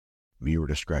Viewer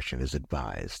discretion is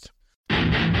advised.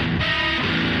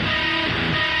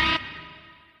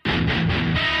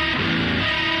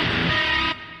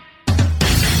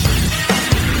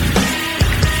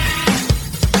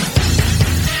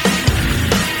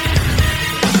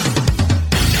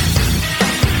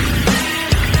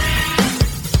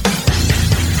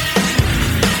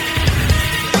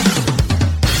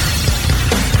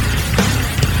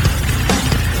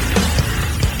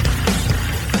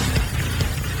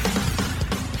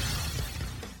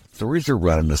 Stories are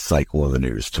running a cycle in the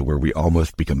news to where we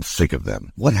almost become sick of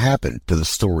them. What happened to the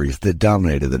stories that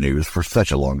dominated the news for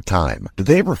such a long time? Did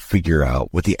they ever figure out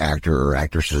what the actor or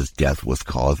actress's death was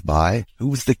caused by? Who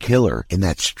was the killer in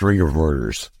that string of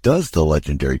murders? Does the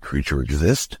legendary creature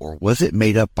exist? Or was it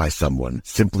made up by someone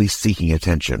simply seeking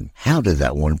attention? How did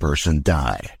that one person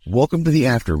die? Welcome to the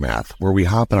Aftermath, where we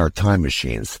hop in our time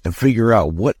machines and figure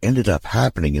out what ended up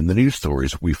happening in the news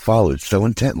stories we followed so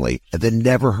intently and then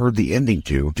never heard the ending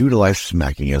to due to life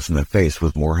smacking us in the face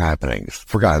with more happenings.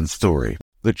 Forgotten story.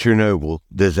 The Chernobyl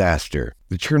disaster.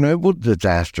 The Chernobyl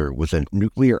disaster was a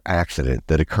nuclear accident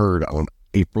that occurred on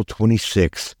April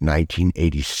 26,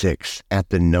 1986, at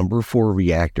the number 4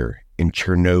 reactor in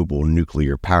Chernobyl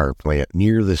nuclear power plant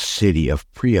near the city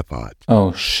of Pripyat.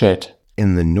 Oh, shit.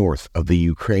 In the north of the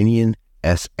Ukrainian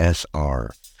SSR,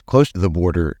 close to the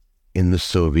border in the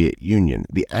Soviet Union.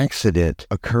 The accident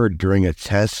occurred during a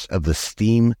test of the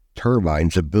steam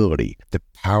turbine's ability to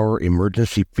power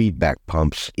emergency feedback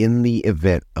pumps in the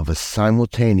event of a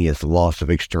simultaneous loss of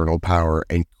external power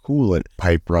and coolant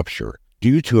pipe rupture.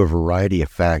 Due to a variety of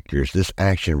factors, this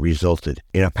action resulted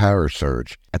in a power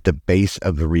surge at the base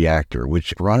of the reactor,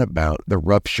 which brought about the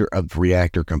rupture of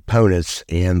reactor components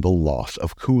and the loss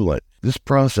of coolant. This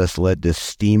process led to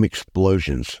steam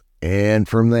explosions, and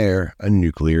from there, a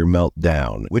nuclear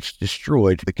meltdown, which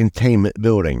destroyed the containment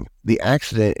building. The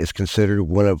accident is considered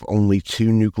one of only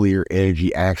 2 nuclear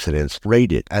energy accidents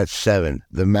rated at 7,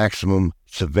 the maximum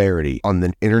severity on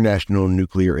the International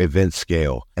Nuclear Event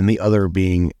Scale, and the other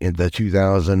being in the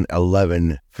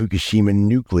 2011 Fukushima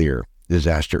nuclear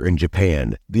disaster in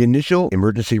Japan. The initial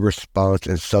emergency response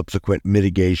and subsequent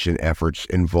mitigation efforts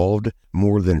involved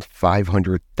more than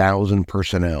 500,000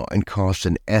 personnel and cost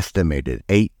an estimated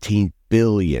 18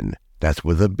 billion, that's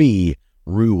with a B,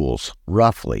 rubles,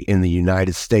 roughly in the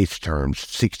United States terms,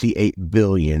 68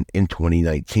 billion in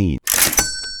 2019.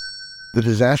 The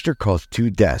disaster caused 2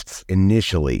 deaths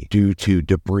initially due to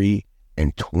debris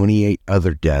and 28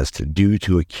 other deaths due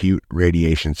to acute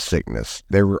radiation sickness.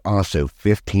 There were also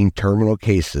 15 terminal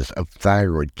cases of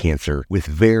thyroid cancer, with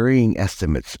varying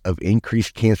estimates of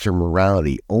increased cancer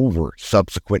mortality over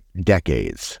subsequent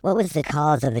decades. What was the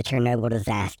cause of the Chernobyl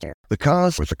disaster? The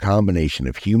cause was a combination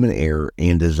of human error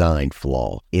and design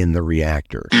flaw in the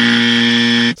reactor.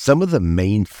 Some of the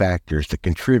main factors that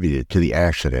contributed to the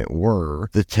accident were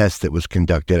the test that was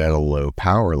conducted at a low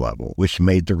power level, which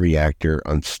made the reactor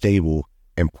unstable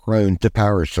and prone to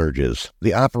power surges.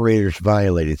 The operators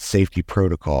violated safety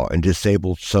protocol and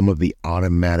disabled some of the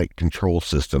automatic control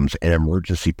systems and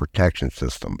emergency protection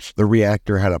systems. The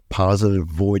reactor had a positive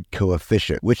void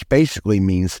coefficient, which basically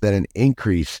means that an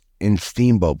increase in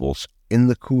steam bubbles in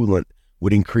the coolant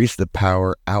would increase the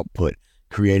power output,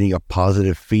 creating a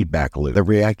positive feedback loop. The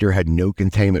reactor had no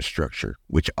containment structure,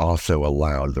 which also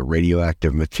allowed the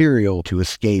radioactive material to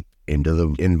escape into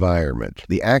the environment.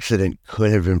 The accident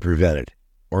could have been prevented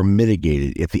or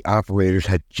mitigated if the operators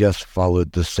had just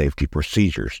followed the safety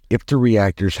procedures, if the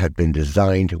reactors had been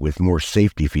designed with more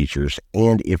safety features,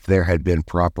 and if there had been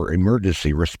proper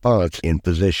emergency response in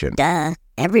position. Duh.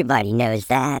 Everybody knows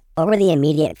that. What were the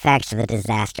immediate effects of the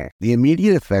disaster? The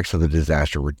immediate effects of the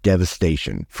disaster were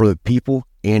devastation for the people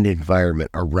and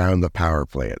environment around the power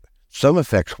plant. Some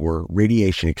effects were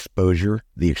radiation exposure.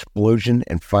 The explosion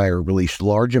and fire released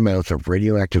large amounts of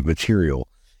radioactive material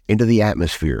into the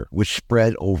atmosphere, which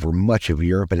spread over much of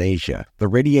Europe and Asia. The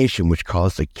radiation, which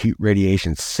caused acute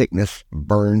radiation sickness,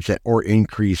 burns, or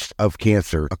increase of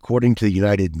cancer. According to the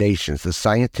United Nations, the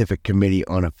Scientific Committee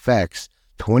on Effects,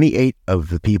 28 of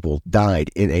the people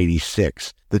died in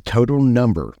 86. The total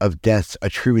number of deaths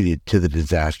attributed to the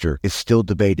disaster is still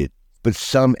debated, but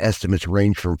some estimates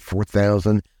range from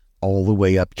 4,000 all the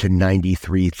way up to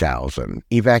 93,000.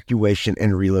 Evacuation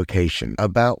and relocation.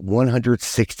 About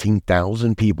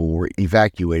 116,000 people were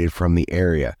evacuated from the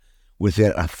area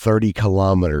within a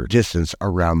 30-kilometer distance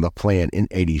around the plant in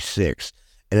 86,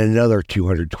 and another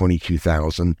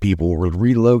 222,000 people were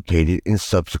relocated in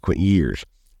subsequent years.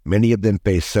 Many of them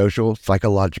faced social,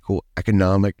 psychological,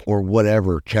 economic, or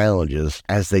whatever challenges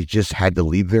as they just had to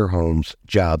leave their homes,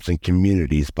 jobs, and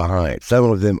communities behind. Some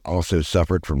of them also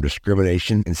suffered from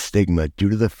discrimination and stigma due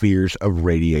to the fears of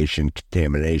radiation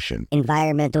contamination.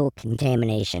 Environmental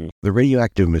contamination. The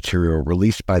radioactive material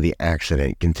released by the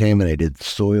accident contaminated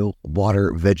soil,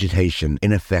 water, vegetation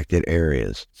in affected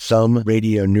areas. Some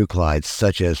radionuclides,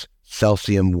 such as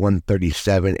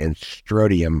Cesium-137 and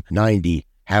Strontium-90,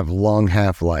 have long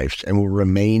half-lives and will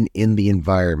remain in the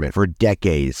environment for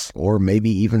decades or maybe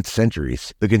even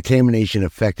centuries. The contamination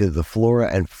affected the flora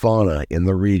and fauna in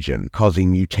the region,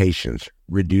 causing mutations,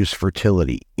 reduced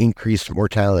fertility, increased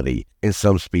mortality. In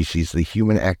some species, the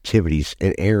human activities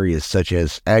in areas such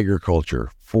as agriculture,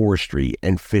 forestry,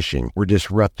 and fishing were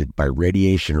disrupted by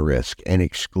radiation risk and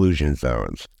exclusion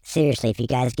zones. Seriously, if you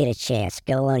guys get a chance,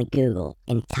 go on Google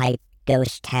and type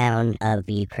Ghost Town of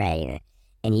Ukraine,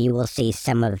 and you will see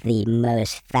some of the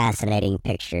most fascinating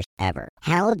pictures ever.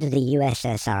 How did the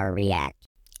USSR react?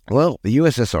 Well, the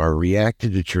USSR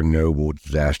reacted to Chernobyl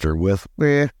disaster with,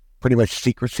 pretty much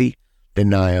secrecy,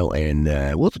 denial, and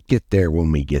we'll get there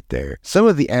when we get there. Some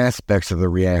of the aspects of the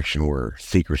reaction were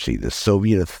secrecy. The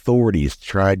Soviet authorities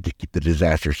tried to keep the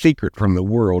disaster secret from the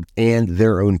world and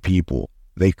their own people.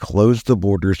 They closed the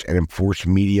borders and enforced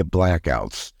media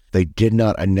blackouts. They did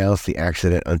not announce the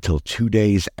accident until 2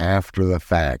 days after the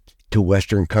fact to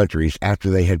Western countries after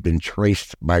they had been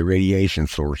traced by radiation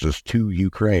sources to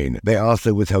Ukraine. They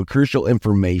also withheld crucial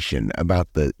information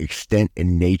about the extent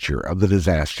and nature of the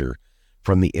disaster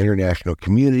from the international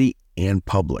community and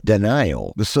public.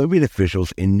 Denial. The Soviet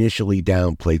officials initially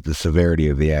downplayed the severity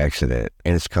of the accident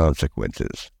and its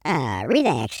consequences.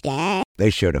 Relax, guy. They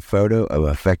showed a photo of an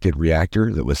affected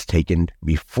reactor that was taken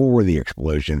before the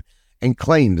explosion and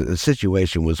claimed that the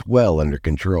situation was well under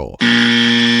control.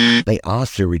 They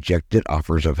also rejected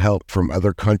offers of help from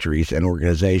other countries and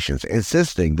organizations,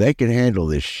 insisting they could handle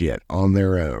this shit on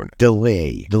their own.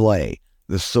 Delay.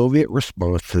 The Soviet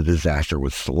response to the disaster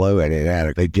was slow and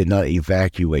inadequate. They did not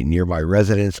evacuate nearby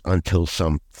residents until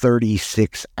some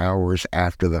 36 hours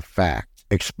after the fact,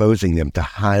 exposing them to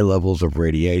high levels of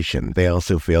radiation. They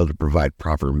also failed to provide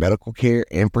proper medical care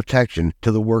and protection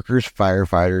to the workers,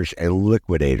 firefighters, and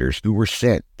liquidators who were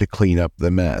sent to clean up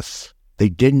the mess. They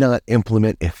did not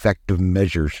implement effective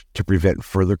measures to prevent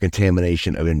further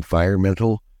contamination of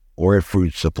environmental or a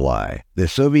food supply. The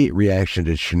Soviet reaction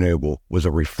to Chernobyl was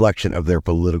a reflection of their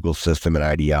political system and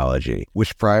ideology,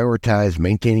 which prioritized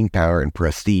maintaining power and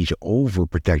prestige over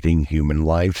protecting human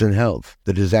lives and health.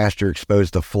 The disaster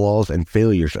exposed the flaws and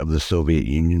failures of the Soviet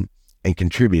Union and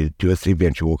contributed to its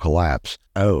eventual collapse.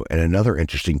 Oh, and another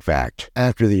interesting fact.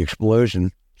 After the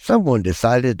explosion, someone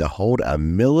decided to hold a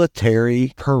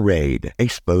military parade,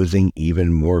 exposing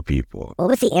even more people. What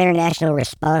was the international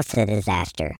response to the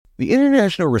disaster? The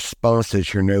international response to the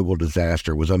Chernobyl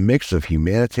disaster was a mix of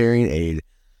humanitarian aid,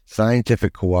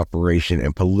 scientific cooperation,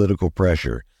 and political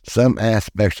pressure. Some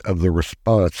aspects of the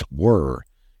response were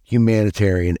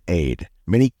humanitarian aid.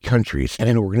 Many countries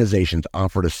and organizations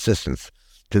offered assistance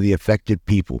to the affected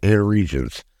people in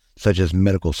regions, such as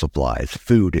medical supplies,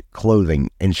 food, clothing,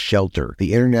 and shelter.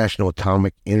 The International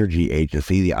Atomic Energy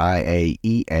Agency, the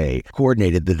IAEA,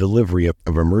 coordinated the delivery of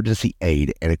emergency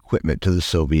aid and equipment to the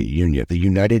Soviet Union. The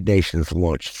United Nations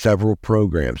launched several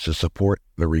programs to support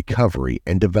the recovery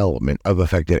and development of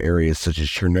affected areas such as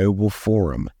Chernobyl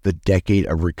Forum, the Decade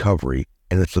of Recovery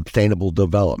and the Sustainable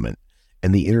Development,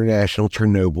 and the International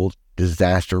Chernobyl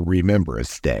Disaster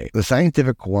Remembrance Day. The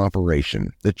scientific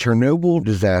cooperation. The Chernobyl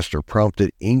disaster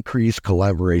prompted increased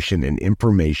collaboration and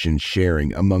information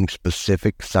sharing among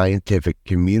specific scientific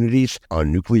communities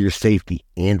on nuclear safety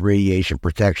and radiation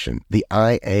protection. The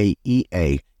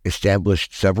IAEA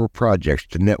established several projects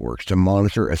to networks to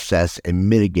monitor, assess, and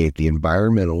mitigate the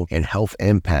environmental and health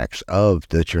impacts of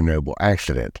the Chernobyl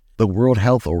accident. The World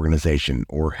Health Organization,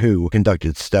 or WHO,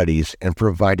 conducted studies and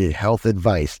provided health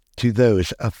advice to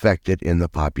those affected in the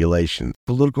population.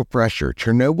 Political pressure.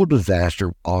 Chernobyl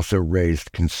disaster also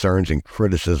raised concerns and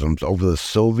criticisms over the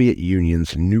Soviet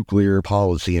Union's nuclear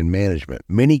policy and management.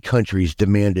 Many countries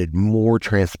demanded more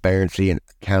transparency and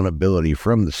accountability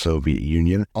from the Soviet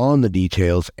Union on the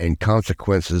details and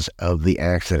consequences of the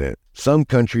accident. Some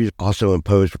countries also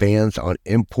imposed bans on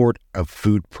import of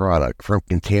food product from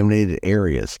contaminated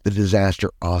areas. The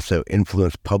disaster also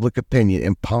influenced public opinion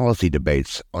and policy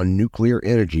debates on nuclear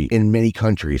energy in many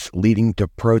countries, leading to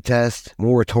protests,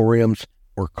 moratoriums,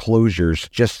 or closures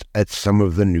just at some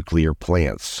of the nuclear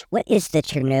plants. What is the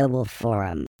Chernobyl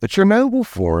Forum? The Chernobyl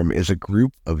Forum is a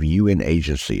group of UN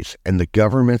agencies and the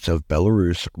governments of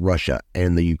Belarus, Russia,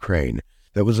 and the Ukraine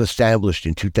that was established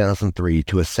in 2003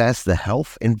 to assess the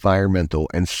health, environmental,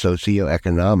 and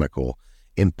socioeconomical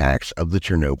impacts of the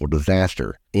Chernobyl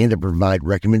disaster and to provide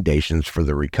recommendations for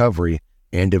the recovery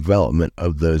and development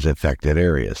of those affected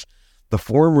areas. The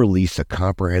forum released a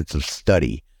comprehensive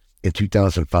study in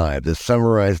 2005 that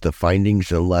summarized the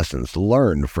findings and lessons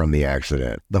learned from the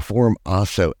accident. The forum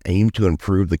also aimed to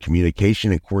improve the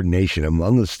communication and coordination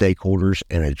among the stakeholders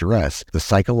and address the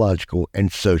psychological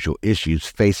and social issues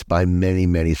faced by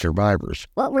many survivors.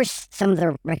 What were some of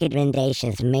the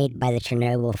recommendations made by the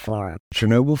Chernobyl Forum? The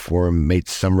Chernobyl Forum made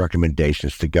some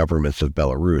recommendations to governments of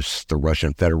Belarus, the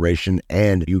Russian Federation,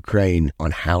 and Ukraine on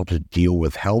how to deal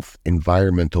with health,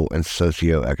 environmental, and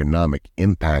socioeconomic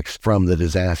impacts from the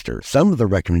disaster. Some of the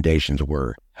recommendations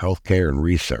were healthcare and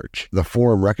research. The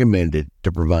forum recommended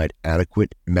to provide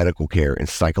adequate medical care and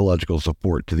psychological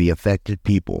support to the affected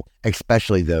people,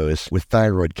 especially those with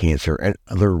thyroid cancer and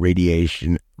other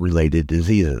radiation-related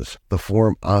diseases. The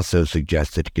forum also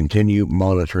suggested to continue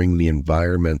monitoring the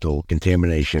environmental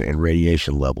contamination and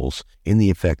radiation levels in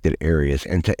the affected areas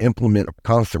and to implement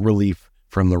constant relief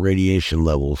from the radiation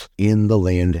levels in the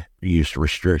land use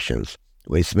restrictions,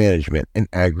 waste management, and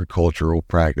agricultural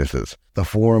practices. The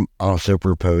forum also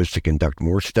proposed to conduct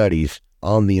more studies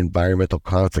on the environmental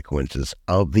consequences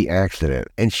of the accident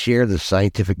and share the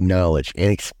scientific knowledge and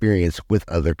experience with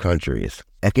other countries.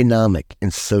 Economic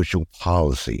and social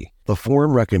policy. The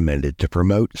forum recommended to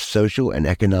promote social and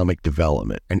economic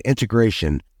development and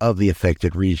integration of the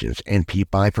affected regions and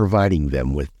by providing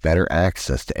them with better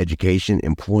access to education,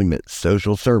 employment,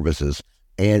 social services,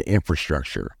 and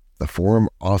infrastructure. The forum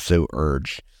also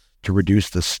urged to reduce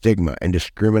the stigma and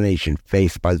discrimination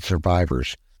faced by the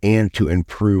survivors and to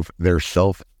improve their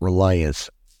self-reliance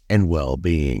and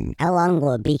well-being. How long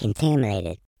will it be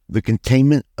contaminated? The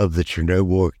containment of the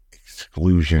Chernobyl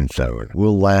exclusion zone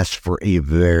will last for a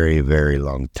very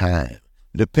long time,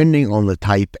 depending on the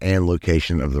type and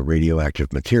location of the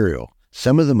radioactive material.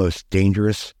 Some of the most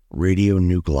dangerous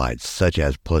radionuclides, such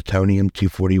as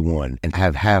plutonium-241, and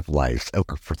have half-lives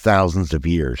for thousands of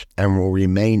years and will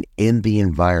remain in the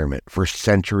environment for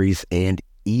centuries and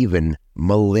even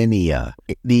millennia.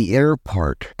 The inner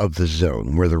part of the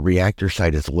zone where the reactor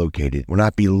site is located will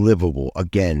not be livable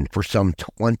again for some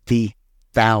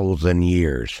 20,000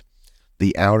 years.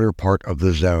 The outer part of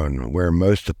the zone where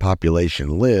most of the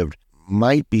population lived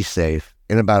might be safe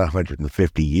in about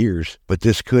 150 years, but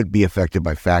this could be affected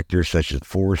by factors such as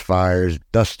forest fires,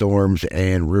 dust storms,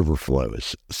 and river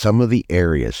flows. Some of the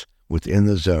areas within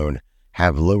the zone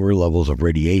have lower levels of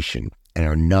radiation and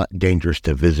are not dangerous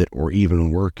to visit or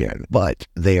even work in, but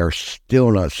they are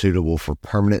still not suitable for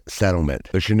permanent settlement.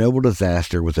 The Chernobyl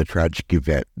disaster was a tragic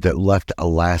event that left a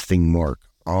lasting mark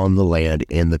on the land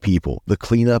and the people. The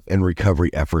cleanup and recovery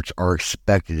efforts are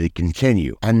expected to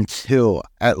continue until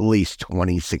at least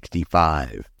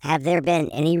 2065. Have there been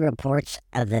any reports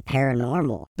of the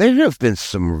paranormal? There have been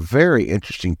some very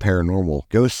interesting paranormal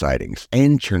ghost sightings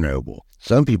in Chernobyl.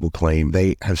 Some people claim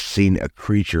they have seen a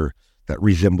creature that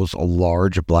resembles a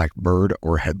large black bird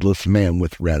or headless man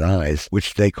with red eyes,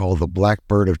 which they call the Black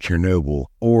Bird of Chernobyl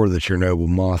or the Chernobyl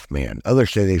Mothman.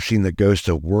 Others say they've seen the ghosts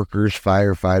of workers,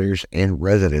 firefighters, and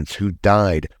residents who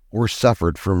died or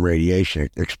suffered from radiation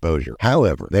exposure.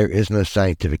 However, there is no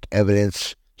scientific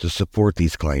evidence to support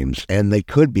these claims, and they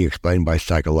could be explained by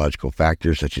psychological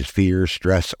factors such as fear,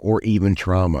 stress, or even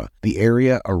trauma. The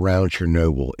area around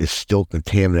Chernobyl is still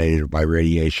contaminated by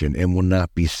radiation and will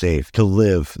not be safe to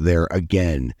live there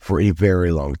again for a very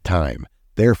long time.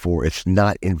 Therefore, it's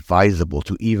not advisable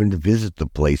to even visit the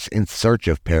place in search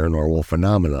of paranormal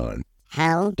phenomenon.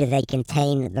 How do they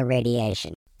contain the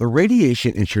radiation? The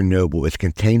radiation in Chernobyl is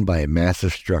contained by a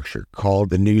massive structure called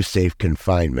the New Safe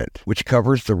Confinement, which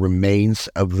covers the remains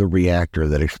of the reactor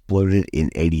that exploded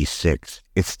in '86.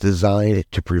 It's designed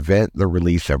to prevent the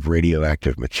release of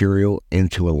radioactive material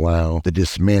and to allow the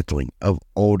dismantling of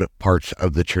old parts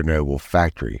of the Chernobyl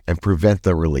factory and prevent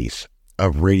the release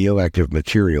of radioactive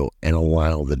material and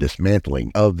allow the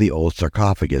dismantling of the old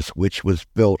sarcophagus, which was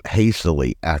built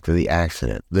hastily after the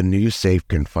accident. The New Safe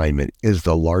Confinement is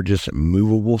the largest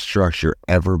movable structure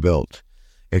ever built.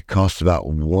 It costs about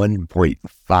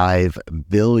 1.5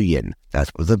 billion,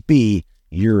 that's with a B,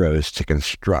 euros to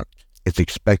construct. It's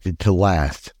expected to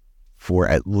last for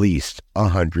at least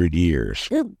 100 years.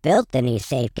 Who built the New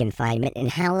Safe Confinement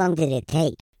and how long did it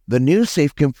take? The New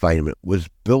Safe Confinement was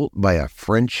built by a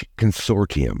French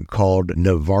consortium called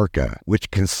Navarca,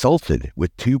 which consulted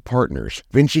with two partners,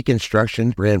 Vinci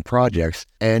Construction Grand Projects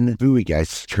and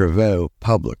Bouygues Travaux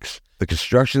Publics. The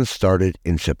construction started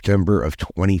in September of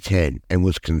 2010 and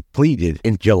was completed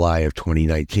in July of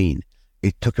 2019.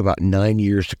 It took about 9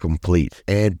 years to complete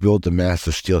and build the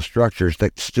massive steel structures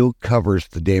that still covers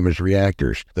the damaged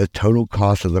reactors. The total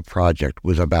cost of the project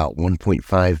was about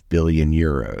 1.5 billion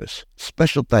euros.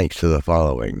 Special thanks to the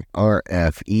following: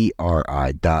 rferi.org,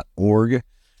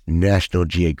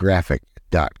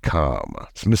 nationalgeographic.com,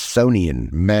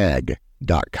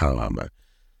 smithsonianmag.com,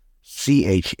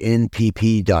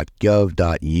 chnpp.gov.ua,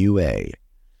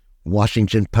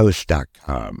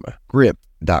 washingtonpost.com,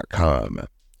 grip.com,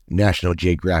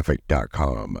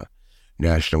 nationalgeographic.com,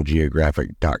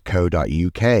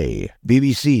 nationalgeographic.co.uk,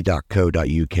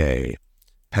 bbc.co.uk,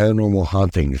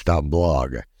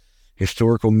 paranormalhauntings.blog,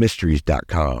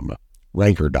 historicalmysteries.com,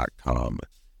 ranker.com,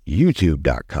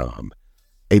 youtube.com,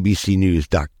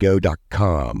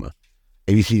 abcnews.go.com,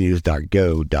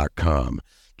 abcnews.go.com,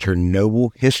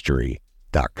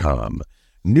 chernobylhistory.com,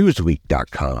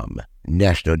 newsweek.com,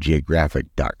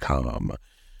 nationalgeographic.com,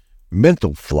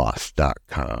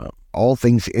 mentalfloss.com,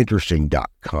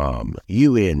 allthingsinteresting.com,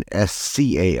 unscar.org,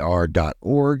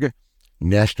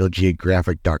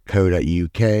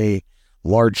 nationalgeographic.co.uk,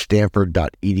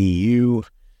 largestanford.edu,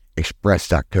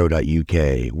 express.co.uk,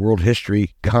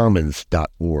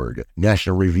 worldhistorycommons.org,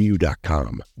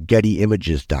 nationalreview.com,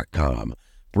 gettyimages.com,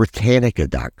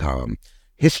 britannica.com,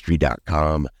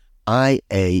 history.com,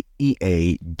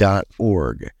 iaea.org,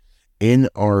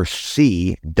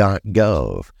 nrc.gov,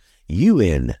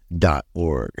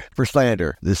 un.org. For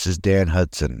Slander, this is Dan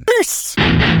Hudson. Peace.